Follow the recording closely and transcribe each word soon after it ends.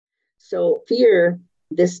So fear,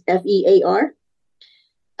 this FEAR,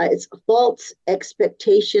 it's false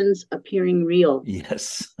expectations appearing real.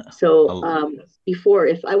 Yes. So before,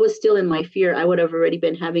 if I was still in my fear, I would have already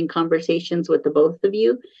been having conversations with the both of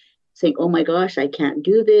you saying, oh my gosh, I can't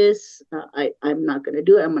do this. I'm not going to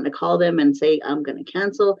do it. I'm going to call them and say, I'm going to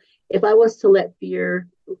cancel. If I was to let fear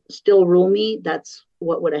still rule me, that's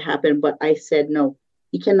what would have happened. But I said, no,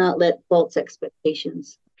 you cannot let false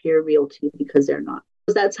expectations appear real to you because they're not.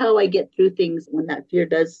 That's how I get through things when that fear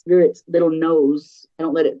does rear its little nose. I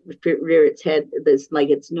don't let it rear its head, this like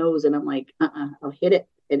its nose, and I'm like, I'll hit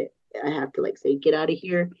it. I have to say, get out of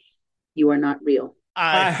here. You are not real.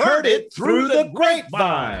 I heard it through the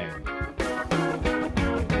grapevine.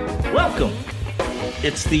 Welcome.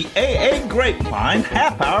 It's the AA Grapevine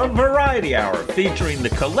half-hour variety hour featuring the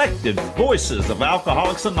collective voices of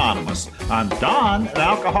Alcoholics Anonymous. I'm Don, an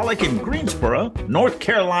alcoholic in Greensboro, North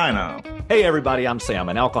Carolina. Hey everybody, I'm Sam,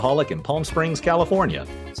 an alcoholic in Palm Springs, California.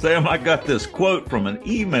 Sam, I got this quote from an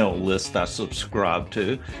email list I subscribe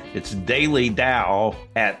to. It's Daily Tao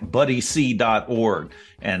at buddyc.org,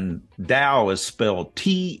 and Tao is spelled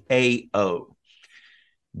T-A-O.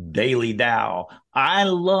 Daily Tao. I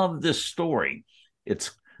love this story.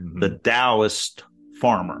 It's the Taoist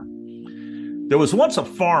farmer. There was once a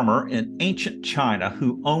farmer in ancient China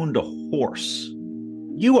who owned a horse.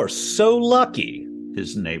 You are so lucky,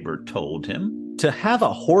 his neighbor told him, to have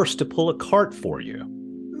a horse to pull a cart for you.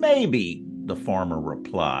 Maybe, the farmer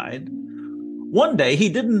replied. One day he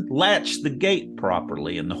didn't latch the gate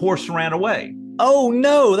properly and the horse ran away. Oh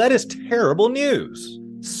no, that is terrible news.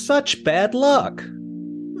 Such bad luck.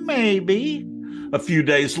 Maybe. A few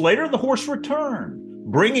days later, the horse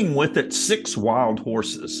returned, bringing with it 6 wild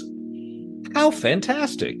horses. How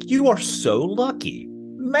fantastic. You are so lucky.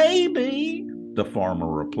 Maybe, the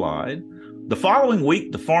farmer replied. The following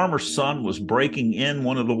week, the farmer's son was breaking in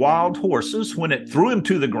one of the wild horses when it threw him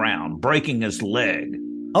to the ground, breaking his leg.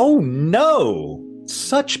 Oh no!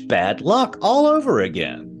 Such bad luck all over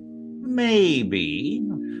again. Maybe.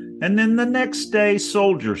 And then the next day,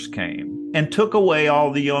 soldiers came and took away all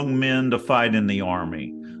the young men to fight in the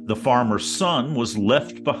army. The farmer's son was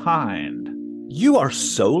left behind. You are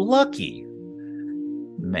so lucky.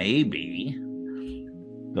 Maybe,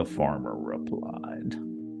 the farmer replied.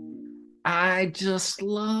 I just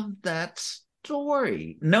love that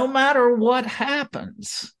story, no matter what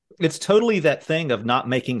happens. It's totally that thing of not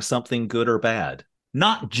making something good or bad.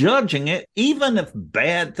 Not judging it, even if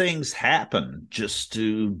bad things happen, just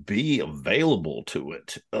to be available to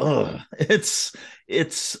it.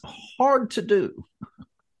 It's hard to do.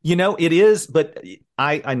 You know, it is, but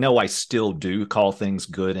I know I still do call things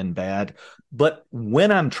good and bad. But when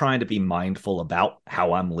I'm trying to be mindful about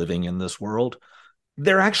how I'm living in this world,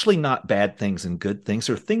 they're actually not bad things and good things.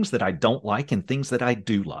 They're things that I don't like and things that I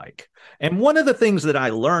do like. And one of the things that I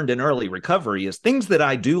learned in early recovery is things that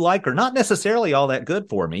I do like are not necessarily all that good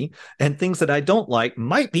for me, and things that I don't like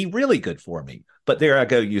might be really good for me. But there I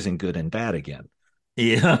go using good and bad again.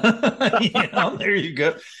 Yeah, yeah, there you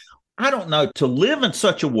go. I don't know, to live in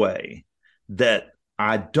such a way that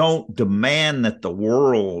I don't demand that the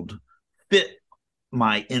world fit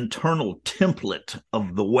my internal template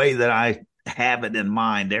of the way that I have it in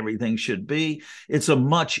mind everything should be, it's a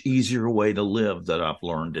much easier way to live that I've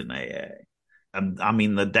learned in AA. I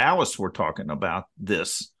mean, the Taoists were talking about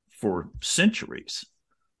this for centuries.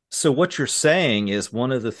 So what you're saying is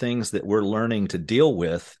one of the things that we're learning to deal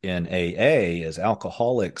with in AA as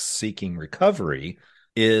alcoholics seeking recovery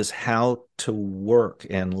is how to work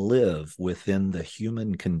and live within the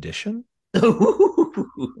human condition?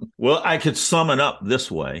 Well, I could sum it up this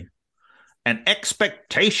way. An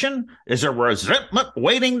expectation is a resentment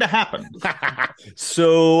waiting to happen.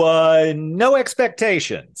 So, no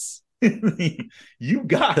expectations. You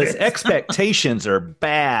got it. Because expectations are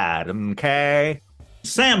bad, okay?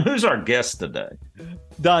 Sam, who's our guest today?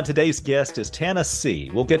 Don, today's guest is Tana C.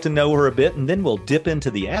 We'll get to know her a bit, and then we'll dip into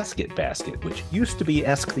the Ask It basket, which used to be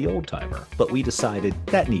Ask the Old Timer, but we decided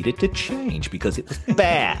that needed to change because it was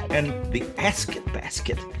bad. And the Ask It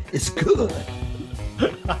basket is good.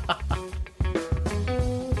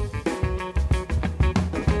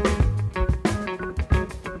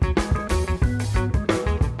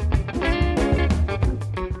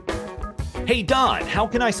 Hey, Don, how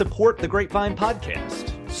can I support the Grapevine podcast?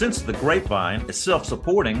 Since the Grapevine is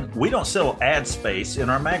self-supporting, we don't sell ad space in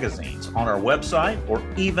our magazines, on our website, or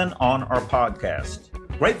even on our podcast.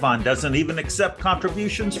 Grapevine doesn't even accept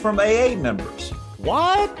contributions from AA members.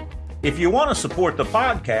 What? If you want to support the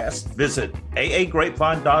podcast, visit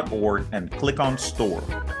aagrapevine.org and click on Store.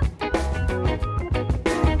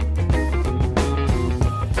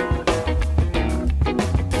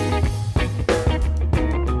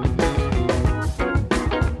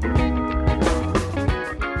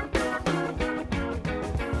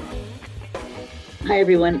 Hi,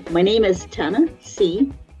 everyone. My name is Tana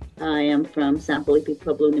C. I am from San Felipe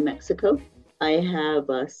Pueblo, New Mexico. I have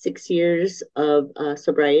 6 years of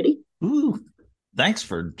sobriety. Ooh, thanks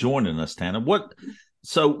for joining us, Tana. What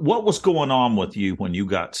was going on with you when you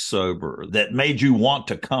got sober that made you want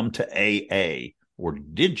to come to AA? Or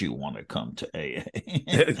did you want to come to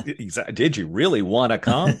AA? Did you really want to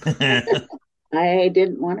come? I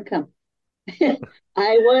didn't want to come.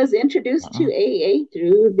 I was introduced to AA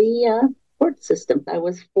through the court system. I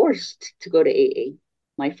was forced to go to AA.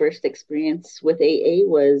 My first experience with AA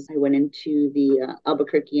was I went into the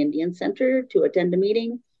Albuquerque Indian Center to attend a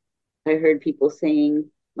meeting. I heard people saying,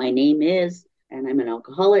 my name is, and I'm an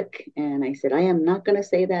alcoholic. And I said, I am not going to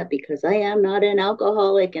say that because I am not an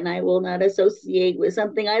alcoholic and I will not associate with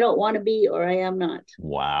something I don't want to be or I am not.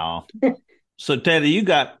 Wow. So, Teddy, you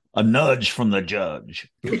got a nudge from the judge.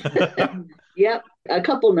 Yep. A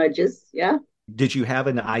couple nudges. Yeah. Did you have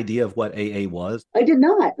an idea of what AA was? I did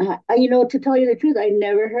not. To tell you the truth, I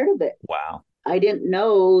never heard of it. Wow. I didn't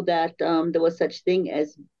know that there was such thing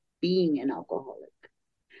as being an alcoholic.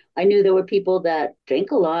 I knew there were people that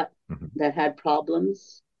drank a lot, that had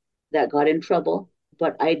problems, that got in trouble,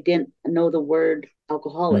 but I didn't know the word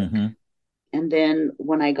alcoholic. And then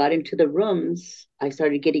when I got into the rooms, I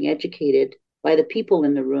started getting educated by the people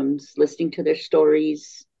in the rooms, listening to their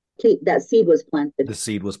stories. That seed was planted. The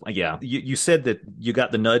seed was, yeah. You said that you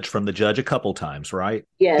got the nudge from the judge a couple times, right?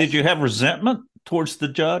 Yes. Did you have resentment towards the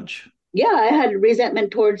judge? Yeah, I had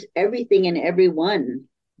resentment towards everything and everyone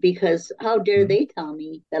because how dare they tell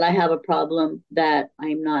me that I have a problem, that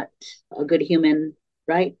I'm not a good human,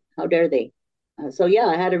 right? How dare they? So yeah,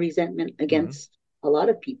 I had a resentment against a lot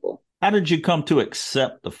of people. How did you come to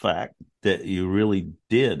accept the fact that you really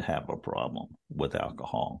did have a problem with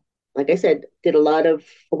alcohol? Like I said, did a lot of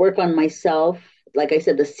work on myself. Like I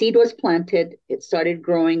said, the seed was planted. It started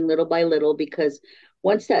growing little by little because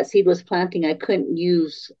once that seed was planting, I couldn't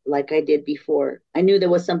use like I did before. I knew there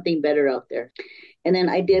was something better out there. And then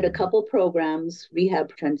I did a couple programs,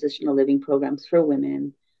 rehab transitional living programs for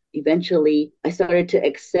women. Eventually, I started to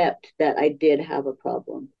accept that I did have a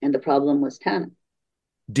problem, and the problem was Tana.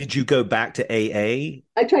 Did you go back to AA?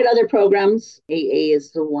 I tried other programs. AA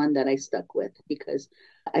is the one that I stuck with because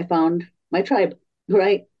I found my tribe,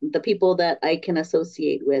 right? The people that I can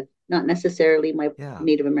associate with, not necessarily my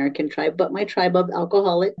Native American tribe, but my tribe of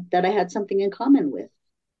alcoholic that I had something in common with.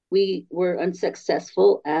 We were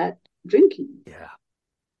unsuccessful at drinking. Yeah.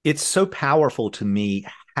 It's so powerful to me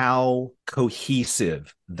how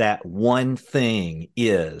cohesive that one thing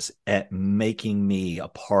is at making me a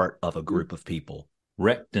part of a group of people.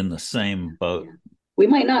 Wrecked in the same boat. Yeah. We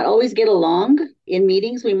might not always get along in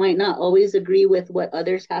meetings. We might not always agree with what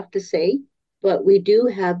others have to say, but we do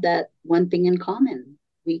have that one thing in common.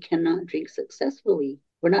 We cannot drink successfully.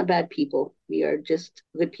 We're not bad people. We are just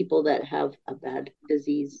good people that have a bad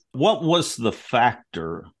disease. What was the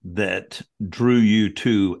factor that drew you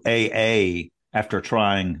to AA after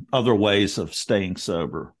trying other ways of staying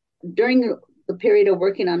sober? During the period of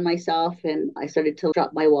working on myself, and I started to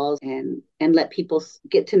drop my walls and let people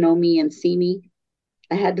get to know me and see me,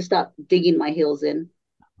 I had to stop digging my heels in,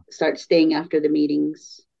 start staying after the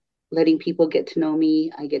meetings, letting people get to know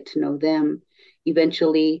me. I get to know them.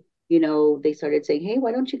 Eventually, they started saying, hey,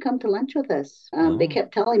 why don't you come to lunch with us? They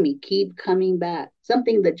kept telling me, keep coming back.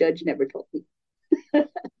 Something the judge never told me.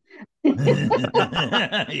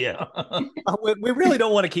 Yeah. We really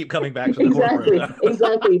don't want to keep coming back to the courtroom.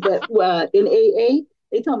 Exactly. But in AA,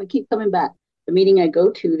 they told me, keep coming back. The meeting I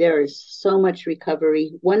go to, there is so much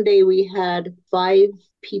recovery. One day we had 5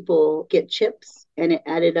 people get chips, and it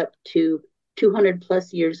added up to 200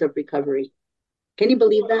 plus years of recovery. Can you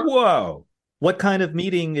believe that? Whoa. What kind of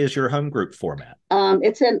meeting is your home group format?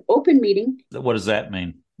 It's an open meeting. What does that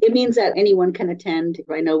mean? It means that anyone can attend.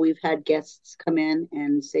 I know we've had guests come in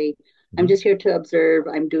and say, I'm just here to observe.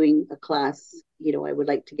 I'm doing a class. I would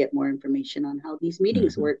like to get more information on how these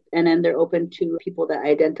meetings work. And then they're open to people that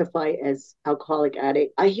identify as alcoholic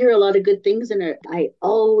addict. I hear a lot of good things in it. I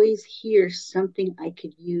always hear something I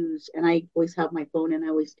could use. And I always have my phone and I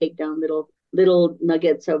always take down little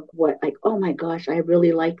nuggets of what, like, oh my gosh, I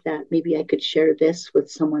really like that. Maybe I could share this with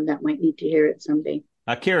someone that might need to hear it someday.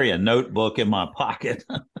 I carry a notebook in my pocket.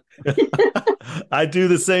 I do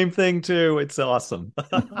the same thing too. It's awesome.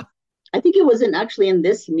 I think it wasn't actually in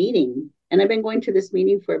this meeting, and I've been going to this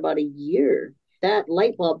meeting for about a year. That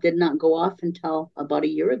light bulb did not go off until about a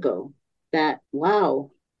year ago. That,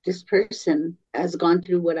 wow, this person has gone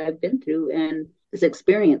through what I've been through and is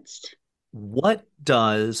experienced. What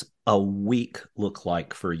does a week look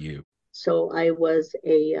like for you? So I was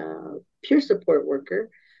a peer support worker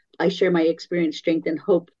I share my experience, strength, and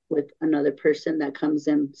hope with another person that comes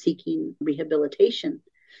in seeking rehabilitation.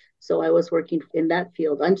 So I was working in that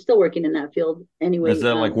field. I'm still working in that field Is anyway.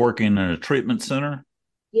 that like working in a treatment center?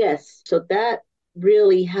 Yes. So that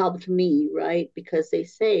really helped me, right? Because they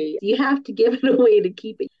say you have to give it away to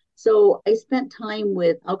keep it. So I spent time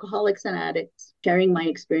with alcoholics and addicts, sharing my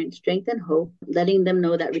experience, strength, and hope, letting them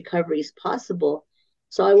know that recovery is possible.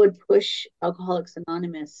 So I would push Alcoholics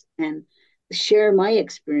Anonymous and share my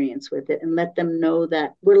experience with it and let them know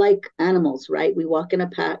that we're like animals, right? We walk in a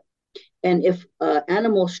pack. And if an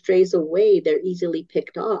animal strays away, they're easily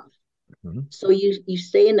picked off. Mm-hmm. So you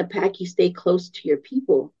stay in the pack, you stay close to your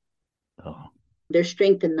people. Oh. There's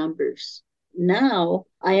strength in numbers. Now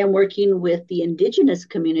I am working with the indigenous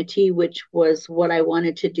community, which was what I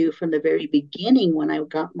wanted to do from the very beginning when I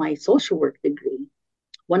got my social work degree.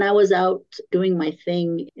 When I was out doing my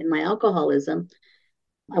thing in my alcoholism,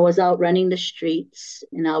 I was out running the streets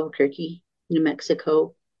in Albuquerque, New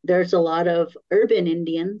Mexico. There's a lot of urban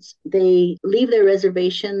Indians. They leave their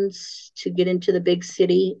reservations to get into the big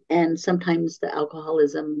city, and sometimes the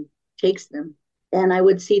alcoholism takes them. And I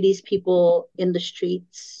would see these people in the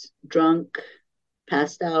streets, drunk,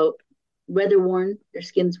 passed out, weather worn. Their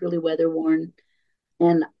skin's really weather worn.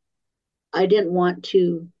 And I didn't want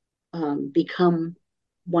to become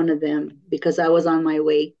one of them because I was on my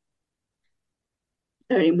way.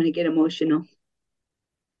 Sorry, I'm going to get emotional.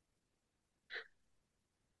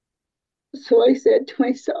 So I said to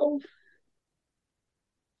myself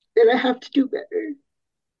that I have to do better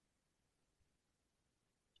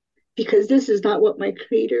because this is not what my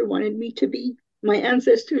creator wanted me to be. My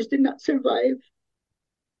ancestors did not survive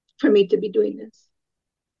for me to be doing this.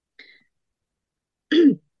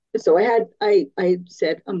 So I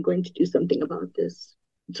said I'm going to do something about this.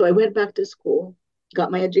 So I went back to school,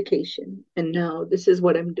 got my education, and now this is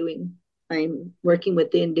what I'm doing. I'm working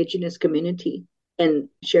with the indigenous community and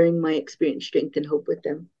sharing my experience, strength, and hope with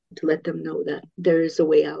them to let them know that there is a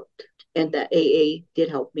way out and that AA did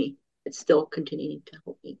help me. It's still continuing to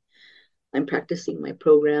help me. I'm practicing my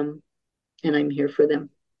program and I'm here for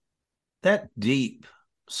them. That deep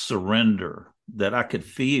surrender that I could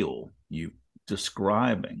feel you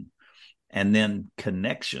describing, and then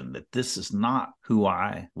connection that this is not who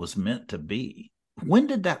I was meant to be. When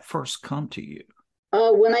did that first come to you?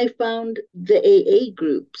 When I found the AA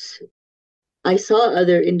groups, I saw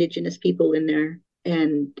other Indigenous people in there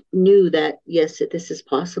and knew that, yes, this is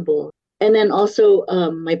possible. And then also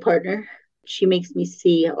my partner, she makes me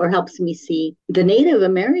see or helps me see the Native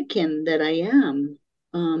American that I am,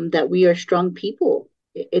 that we are strong people.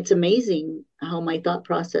 It's amazing how my thought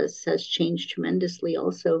process has changed tremendously.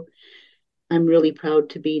 Also, I'm really proud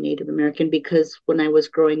to be Native American because when I was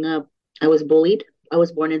growing up, I was bullied. I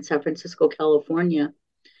was born in San Francisco, California.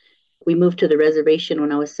 We moved to the reservation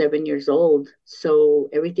when I was 7 years old. So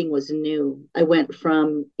everything was new. I went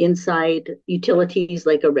from inside utilities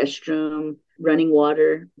like a restroom, running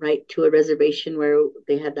water, right to a reservation where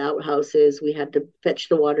they had the outhouses. We had to fetch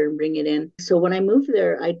the water and bring it in. So when I moved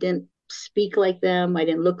there, I didn't speak like them, I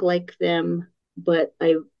didn't look like them, but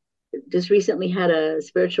I just recently had a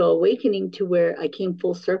spiritual awakening to where I came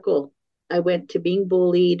full circle. I went to being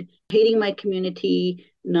bullied, hating my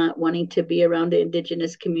community, not wanting to be around the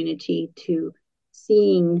indigenous community, to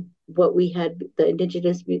seeing what the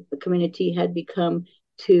indigenous community had become,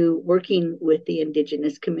 to working with the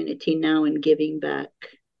indigenous community now and giving back.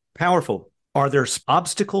 Powerful. Are there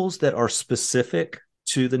obstacles that are specific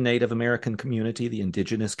to the Native American community, the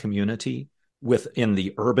indigenous community, within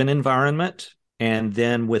the urban environment and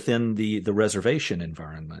then within the reservation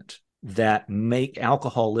environment that make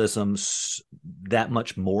alcoholism that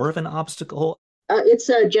much more of an obstacle? It's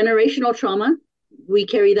a generational trauma. We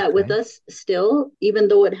carry that with us still, even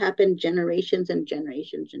though it happened generations and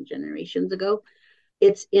generations and generations ago.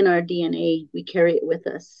 It's in our DNA. We carry it with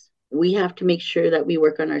us. We have to make sure that we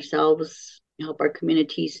work on ourselves, help our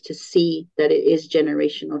communities to see that it is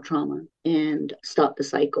generational trauma and stop the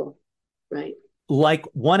cycle, right? Like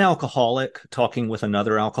one alcoholic talking with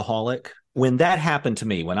another alcoholic, when that happened to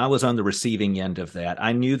me, when I was on the receiving end of that,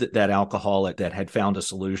 I knew that alcoholic that had found a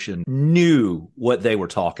solution knew what they were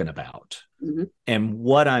talking about. Mm-hmm. And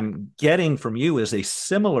what I'm getting from you is a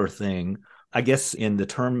similar thing, I guess, in the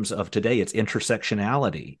terms of today, it's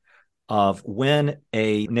intersectionality of when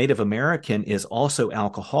a Native American is also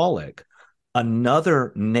alcoholic,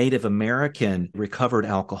 another Native American recovered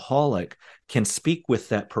alcoholic can speak with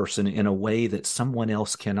that person in a way that someone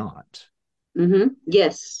else cannot. Mm-hmm.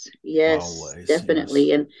 Yes, Always, definitely.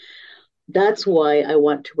 yes. And that's why I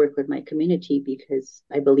want to work with my community, because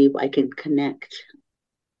I believe I can connect.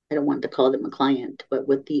 I don't want to call them a client, but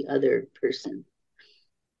with the other person.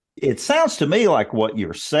 It sounds to me like what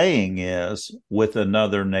you're saying is with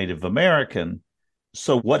another Native American.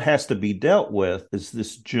 So, what has to be dealt with is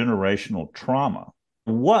this generational trauma.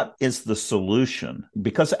 What is the solution?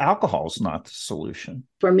 Because alcohol is not the solution.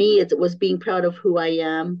 For me, it was being proud of who I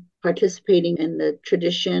am, participating in the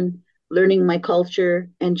tradition, learning my culture,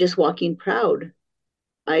 and just walking proud.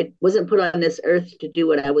 I wasn't put on this earth to do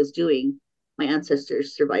what I was doing. My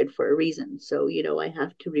ancestors survived for a reason. So, I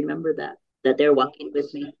have to remember that they're walking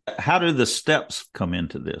with me. How do the steps come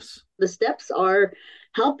into this? The steps are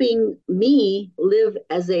helping me live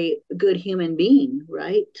as a good human being,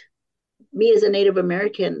 right? Me as a Native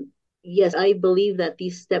American, yes, I believe that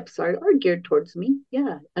these steps are geared towards me.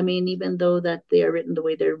 Yeah. I mean, even though that they are written the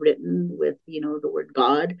way they're written with, the word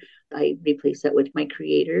God, I replace that with my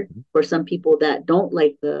creator. For some people that don't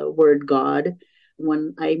like the word God,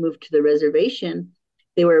 when I moved to the reservation,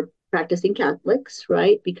 they were practicing Catholics,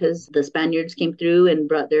 right? Because the Spaniards came through and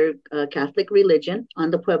brought their Catholic religion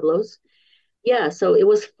on the Pueblos. Yeah, so it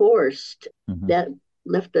was forced. That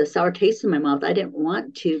left a sour taste in my mouth. I didn't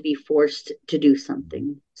want to be forced to do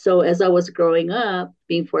something. So as I was growing up,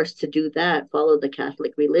 being forced to do that, follow the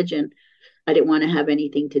Catholic religion, I didn't want to have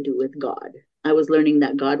anything to do with God. I was learning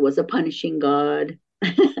that God was a punishing God.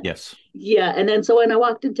 Yes. Yeah. And then so when I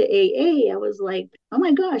walked into AA, I was like, oh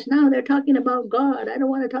my gosh, now they're talking about God. I don't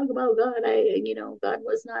want to talk about God. God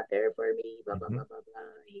was not there for me, blah, blah, blah, blah,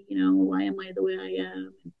 blah. Why am I the way I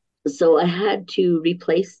am? So I had to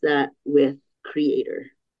replace that with creator,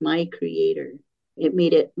 my creator. It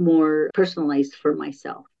made it more personalized for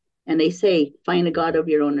myself. And they say, find a God of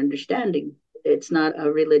your own understanding. It's not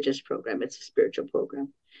a religious program, it's a spiritual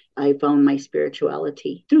program. I found my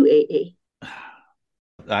spirituality through AA.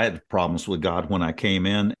 I had problems with God when I came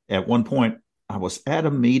in. At one point, I was at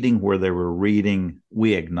a meeting where they were reading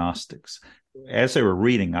We Agnostics. As they were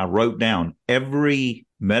reading, I wrote down every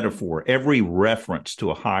metaphor, every reference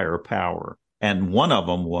to a higher power. And one of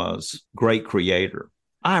them was great creator.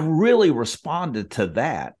 I really responded to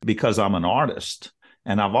that because I'm an artist.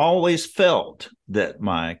 And I've always felt that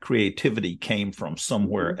my creativity came from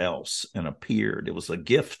somewhere else and appeared. It was a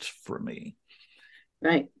gift for me.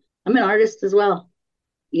 Right. I'm an artist as well.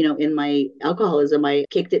 In my alcoholism, I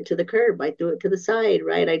kicked it to the curb. I threw it to the side,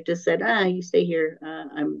 right? I just said, you stay here.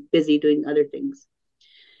 I'm busy doing other things.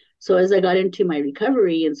 So as I got into my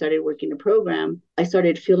recovery and started working a program, I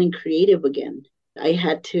started feeling creative again. I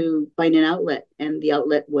had to find an outlet, and the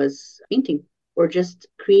outlet was painting or just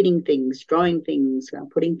creating things, drawing things,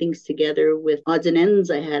 putting things together with odds and ends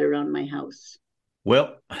I had around my house.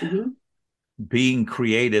 Well, being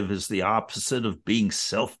creative is the opposite of being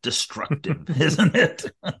self-destructive, isn't it?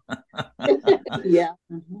 Yeah.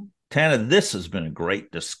 Tana, this has been a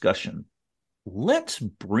great discussion. Let's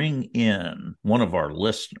bring in one of our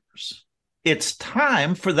listeners. It's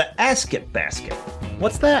time for the Ask It Basket.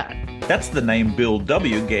 What's that? That's the name Bill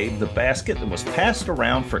W. gave the basket that was passed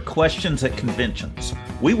around for questions at conventions.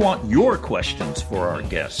 We want your questions for our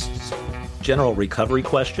guests. General recovery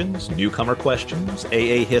questions, newcomer questions,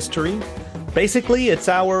 AA history. Basically, it's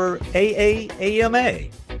our AA AMA.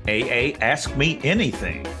 AA Ask Me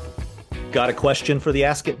Anything. Got a question for the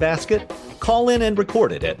Ask It Basket? Call in and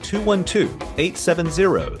record it at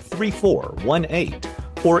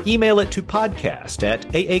 212-870-3418 or email it to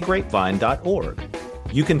podcast@aagrapevine.org.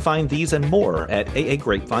 You can find these and more at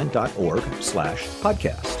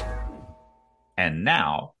aagrapevine.org/podcast. And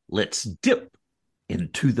now let's dip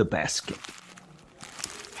into the basket.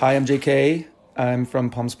 Hi, I'm JK. I'm from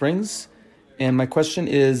Palm Springs. And my question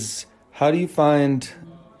is, how do you find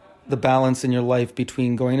the balance in your life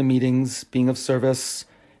between going to meetings, being of service,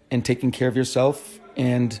 and taking care of yourself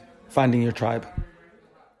and finding your tribe?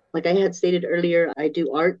 Like I had stated earlier, I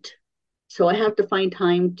do art. So I have to find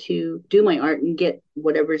time to do my art and get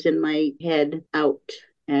whatever's in my head out.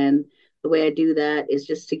 And the way I do that is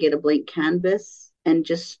just to get a blank canvas and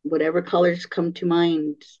just whatever colors come to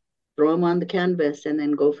mind, throw them on the canvas and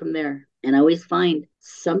then go from there. And I always find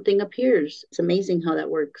something appears. It's amazing how that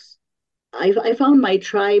works. I found my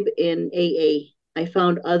tribe in AA. I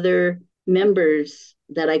found other members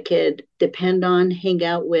that I could depend on, hang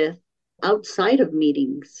out with outside of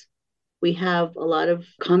meetings. We have a lot of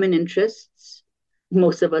common interests.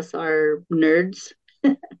 Most of us are nerds.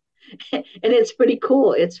 And it's pretty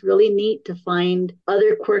cool. It's really neat to find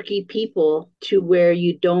other quirky people to where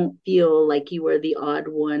you don't feel like you were the odd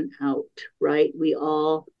one out, right? We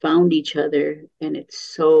all found each other, and it's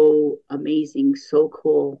so amazing, so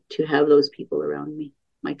cool to have those people around me,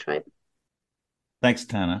 my tribe. Thanks,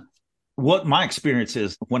 Tana. What my experience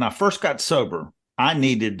is, when I first got sober, I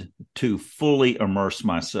needed to fully immerse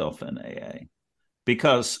myself in AA.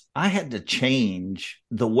 because I had to change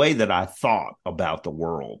the way that I thought about the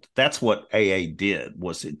world. That's what AA did,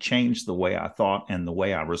 was it changed the way I thought and the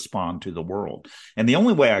way I respond to the world. And the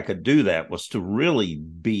only way I could do that was to really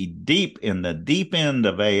be deep in the deep end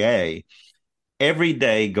of AA every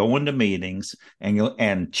day, going to meetings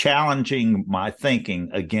and challenging my thinking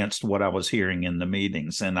against what I was hearing in the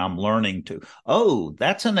meetings. And I'm learning to, oh,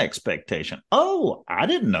 that's an expectation. Oh, I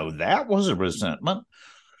didn't know that was a resentment.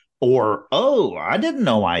 Or, oh, I didn't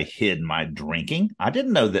know I hid my drinking. I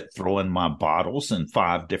didn't know that throwing my bottles in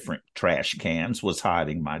 5 different trash cans was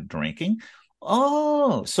hiding my drinking.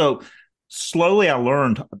 Oh, so slowly I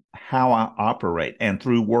learned how I operate. And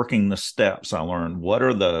through working the steps, I learned what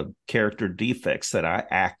are the character defects that I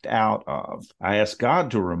act out of. I asked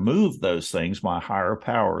God to remove those things, my higher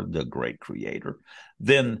power, the great creator.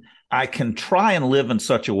 Then I can try and live in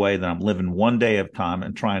such a way that I'm living one day at a time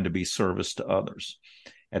and trying to be service to others.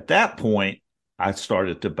 At that point, I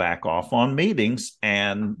started to back off on meetings,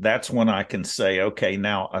 and that's when I can say, okay,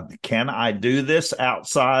 now, can I do this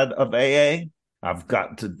outside of AA? I've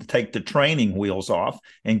got to take the training wheels off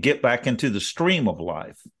and get back into the stream of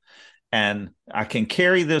life. And I can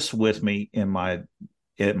carry this with me in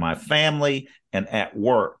my family and at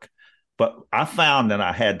work. But I found that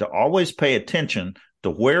I had to always pay attention to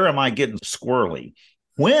where am I getting squirrely?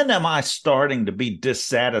 When am I starting to be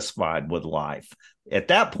dissatisfied with life? At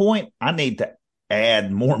that point, I need to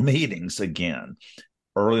add more meetings again.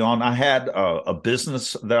 Early on, I had a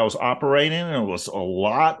business that I was operating, and it was a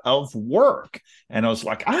lot of work. And I was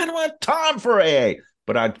like, I don't have time for AA.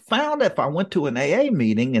 But I found if I went to an AA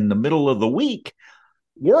meeting in the middle of the week,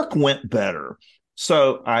 work went better.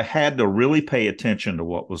 So I had to really pay attention to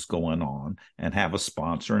what was going on and have a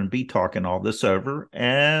sponsor and be talking all this over.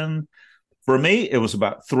 And for me, it was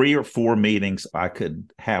about 3 or 4 meetings I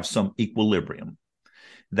could have some equilibrium.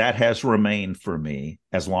 That has remained for me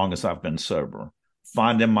as long as I've been sober.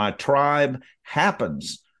 Finding my tribe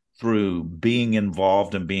happens through being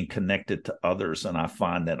involved and being connected to others. And I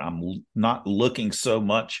find that I'm not looking so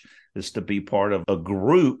much as to be part of a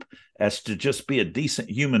group as to just be a decent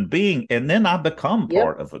human being. And then I become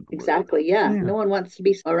part of a group. Exactly. Yeah. No one wants to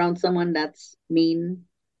be around someone that's mean,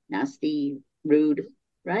 nasty, rude,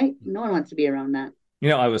 right? No one wants to be around that. You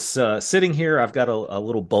know, I was sitting here. I've got a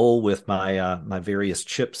little bowl with my my various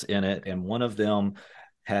chips in it, and one of them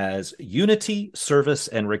has unity, service,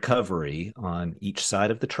 and recovery on each side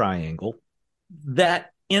of the triangle.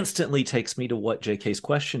 That instantly takes me to what JK's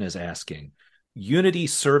question is asking. Unity,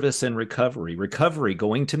 service, and recovery. Recovery,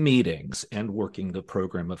 going to meetings and working the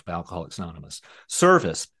program of Alcoholics Anonymous.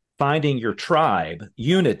 Service, finding your tribe.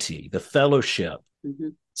 Unity, the fellowship. Mm-hmm.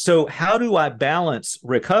 So how do I balance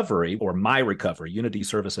recovery, or my recovery, unity,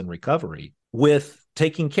 service, and recovery, with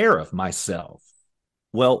taking care of myself?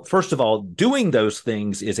 Well, first of all, doing those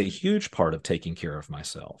things is a huge part of taking care of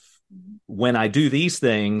myself. Mm-hmm. When I do these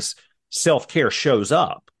things, self-care shows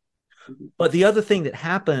up. Mm-hmm. But the other thing that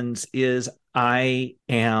happens is I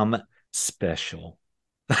am special.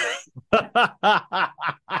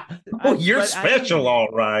 Oh, you're special, all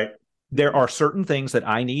right. There are certain things that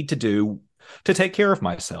I need to do to take care of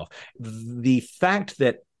myself. The fact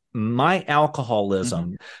that my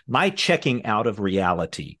alcoholism, my checking out of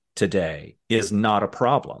reality today is not a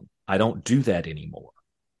problem. I don't do that anymore.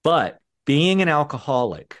 But being an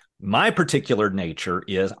alcoholic, my particular nature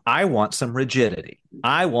is I want some rigidity.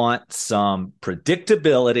 I want some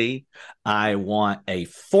predictability. I want a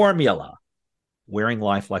formula. Wearing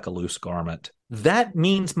life like a loose garment. That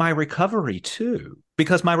means my recovery too,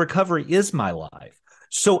 because my recovery is my life.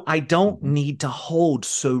 So I don't need to hold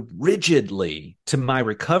so rigidly to my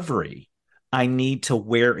recovery. I need to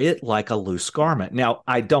wear it like a loose garment. Now,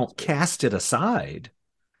 I don't cast it aside,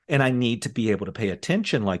 and I need to be able to pay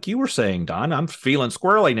attention. Like you were saying, Don, I'm feeling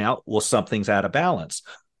squirrely now. Well, something's out of balance.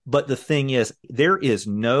 But the thing is, there is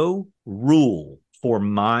no rule for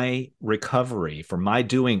my recovery, for my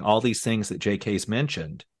doing all these things that JK's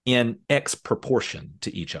mentioned in X proportion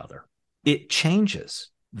to each other. It changes.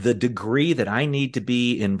 The degree that I need to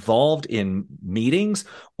be involved in meetings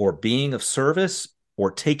or being of service or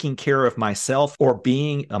taking care of myself or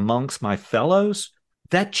being amongst my fellows,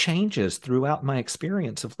 that changes throughout my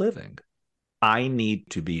experience of living. I need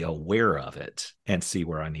to be aware of it and see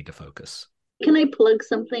where I need to focus. Can I plug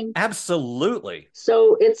something? Absolutely.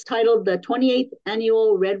 So it's titled the 28th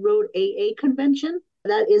Annual Red Road AA Convention.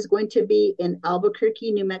 That is going to be in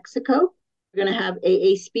Albuquerque, New Mexico. We're going to have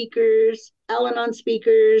AA speakers, Al-Anon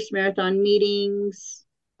speakers, marathon meetings,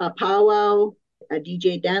 a powwow, a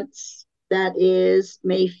DJ dance. That is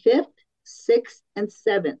May 5th, 6th, and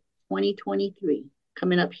 7th, 2023,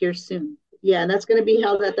 coming up here soon. Yeah, that's going to be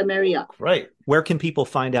held at the Marriott. Great. Where can people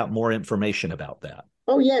find out more information about that?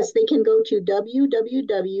 Oh, yes, they can go to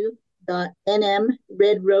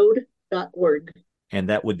www.nmredroad.org. And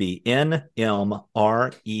that would be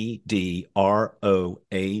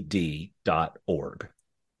NMREDROAD.org.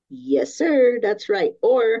 Yes, sir. That's right.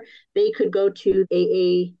 Or they could go to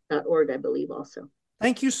AA.org, I believe, also.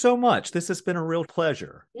 Thank you so much. This has been a real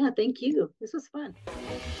pleasure. Yeah, thank you. This was fun.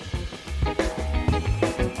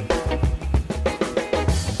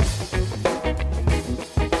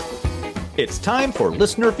 It's time for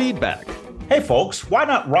listener feedback. Hey, folks, why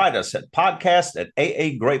not write us at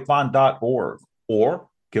podcast@aagrapevine.org or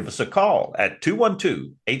give us a call at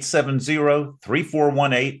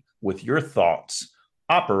 212-870-3418 with your thoughts.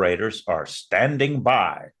 Operators are standing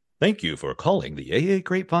by. Thank you for calling the AA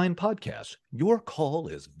Grapevine podcast. Your call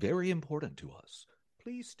is very important to us.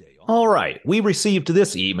 Please stay on. All right. We received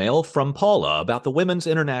this email from Paula about the Women's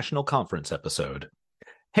International Conference episode.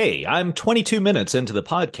 Hey, I'm 22 minutes into the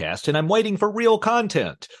podcast and I'm waiting for real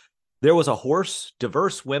content. There was a horse,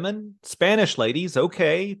 diverse women, Spanish ladies.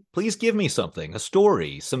 Okay, please give me something, a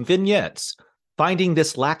story, some vignettes. Finding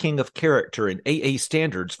this lacking of character in AA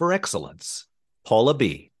standards for excellence. Paula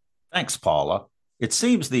B. Thanks, Paula. It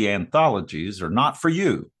seems the anthologies are not for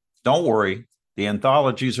you. Don't worry, the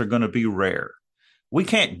anthologies are going to be rare. We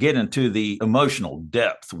can't get into the emotional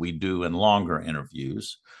depth we do in longer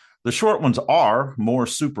interviews. The short ones are more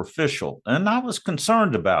superficial, and I was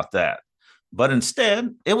concerned about that. But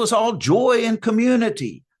instead, it was all joy and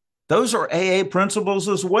community. Those are AA principles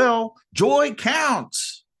as well. Joy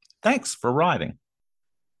counts. Thanks for writing.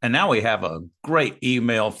 And now we have a great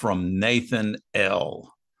email from Nathan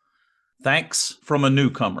L. Thanks from a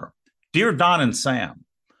newcomer. Dear Don and Sam,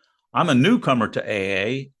 I'm a newcomer to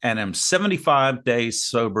AA and am 75 days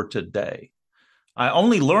sober today. I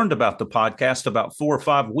only learned about the podcast about 4 or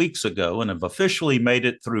 5 weeks ago and have officially made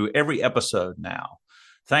it through every episode now.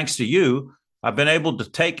 Thanks to you, I've been able to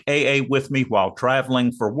take AA with me while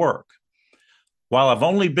traveling for work. While I've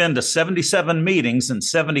only been to 77 meetings in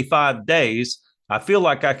 75 days, I feel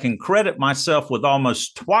like I can credit myself with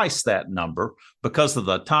almost twice that number because of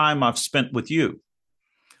the time I've spent with you.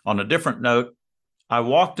 On a different note, I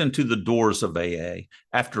walked into the doors of AA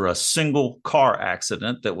after a single car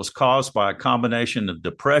accident that was caused by a combination of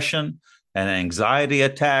depression, an anxiety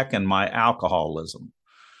attack, and my alcoholism.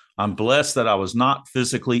 I'm blessed that I was not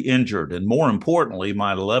physically injured, and more importantly,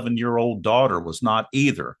 my 11-year-old daughter was not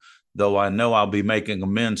either, though I know I'll be making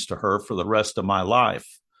amends to her for the rest of my life.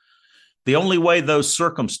 The only way those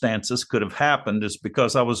circumstances could have happened is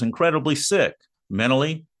because I was incredibly sick,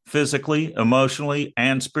 mentally, physically, emotionally,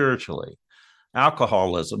 and spiritually.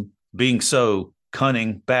 Alcoholism, being so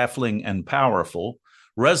cunning, baffling, and powerful,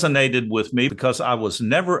 resonated with me because I was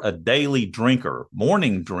never a daily drinker,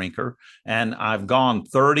 morning drinker, and I've gone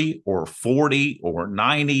 30 or 40 or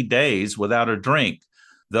 90 days without a drink,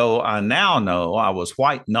 though I now know I was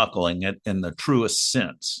white-knuckling it in the truest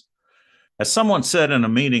sense. As someone said in a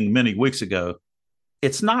meeting many weeks ago,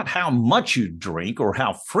 it's not how much you drink or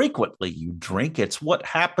how frequently you drink, it's what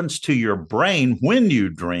happens to your brain when you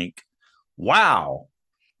drink. Wow.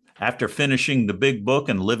 After finishing the big book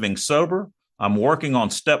and living sober, I'm working on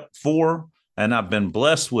step 4, and I've been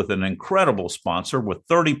blessed with an incredible sponsor with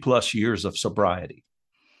 30 plus years of sobriety.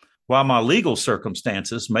 While my legal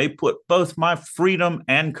circumstances may put both my freedom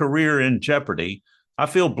and career in jeopardy, I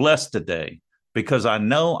feel blessed today because I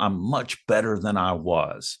know I'm much better than I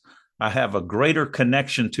was. I have a greater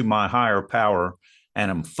connection to my higher power and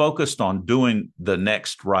am focused on doing the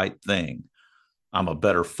next right thing. I'm a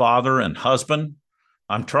better father and husband.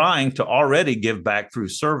 I'm trying to already give back through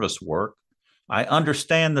service work. I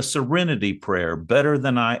understand the serenity prayer better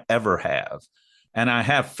than I ever have. And I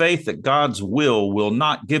have faith that God's will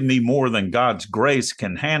not give me more than God's grace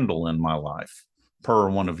can handle in my life, per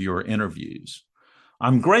one of your interviews.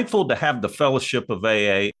 I'm grateful to have the fellowship of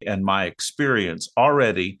AA, and my experience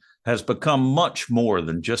already has become much more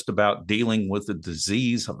than just about dealing with the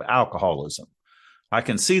disease of alcoholism. I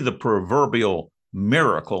can see the proverbial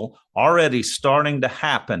miracle already starting to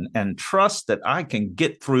happen and trust that I can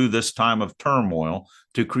get through this time of turmoil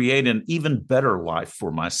to create an even better life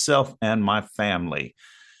for myself and my family.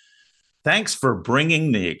 Thanks for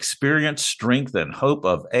bringing the experience, strength, and hope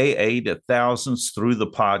of AA to thousands through the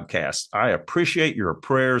podcast. I appreciate your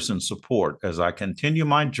prayers and support as I continue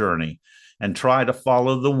my journey and try to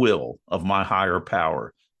follow the will of my higher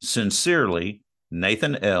power. Sincerely,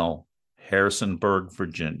 Nathan L., Harrisonburg,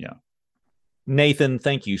 Virginia. Nathan,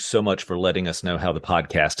 thank you so much for letting us know how the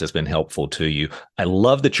podcast has been helpful to you. I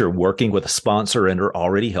love that you're working with a sponsor and are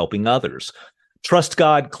already helping others. Trust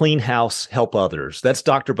God, clean house, help others. That's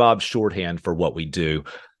Dr. Bob's shorthand for what we do.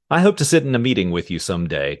 I hope to sit in a meeting with you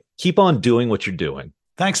someday. Keep on doing what you're doing.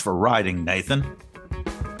 Thanks for writing, Nathan.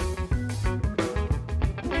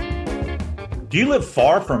 Do you live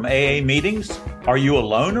far from AA meetings? Are you a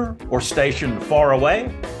loner or stationed far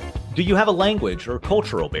away? Do you have a language or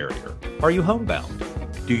cultural barrier? Are you homebound?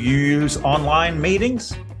 Do you use online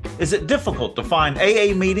meetings? Is it difficult to find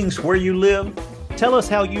AA meetings where you live? Tell us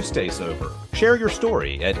how you stay sober. Share your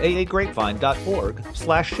story at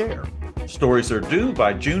aagrapevine.org/share. Stories are due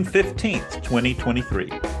by June 15th,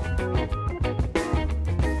 2023.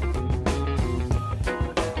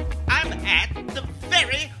 I'm at the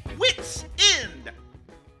very wit's end.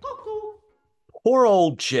 Cuckoo. Poor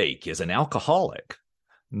old Jake is an alcoholic.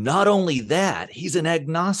 Not only that, he's an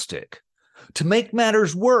agnostic. To make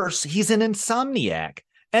matters worse, he's an insomniac.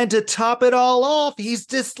 And to top it all off, he's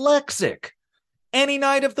dyslexic. Any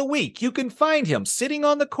night of the week, you can find him sitting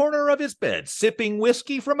on the corner of his bed, sipping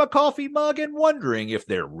whiskey from a coffee mug and wondering if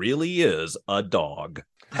there really is a dog.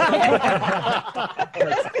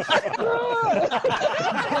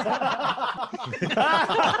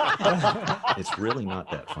 It's really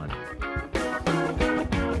not that funny.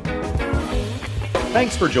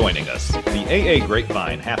 Thanks for joining us. The AA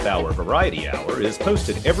Grapevine Half-Hour Variety Hour is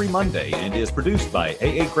posted every Monday and is produced by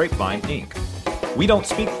AA Grapevine, Inc. We don't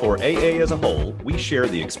speak for AA as a whole. We share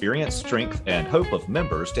the experience, strength, and hope of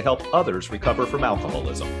members to help others recover from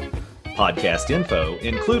alcoholism. Podcast info,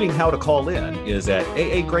 including how to call in, is at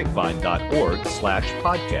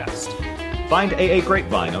aagrapevine.org/podcast. Find AA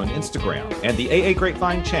Grapevine on Instagram and the AA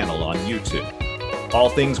Grapevine channel on YouTube. All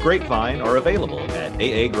things Grapevine are available at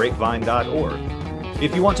aagrapevine.org.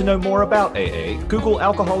 If you want to know more about AA, Google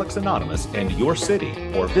Alcoholics Anonymous and your city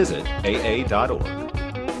or visit aa.org.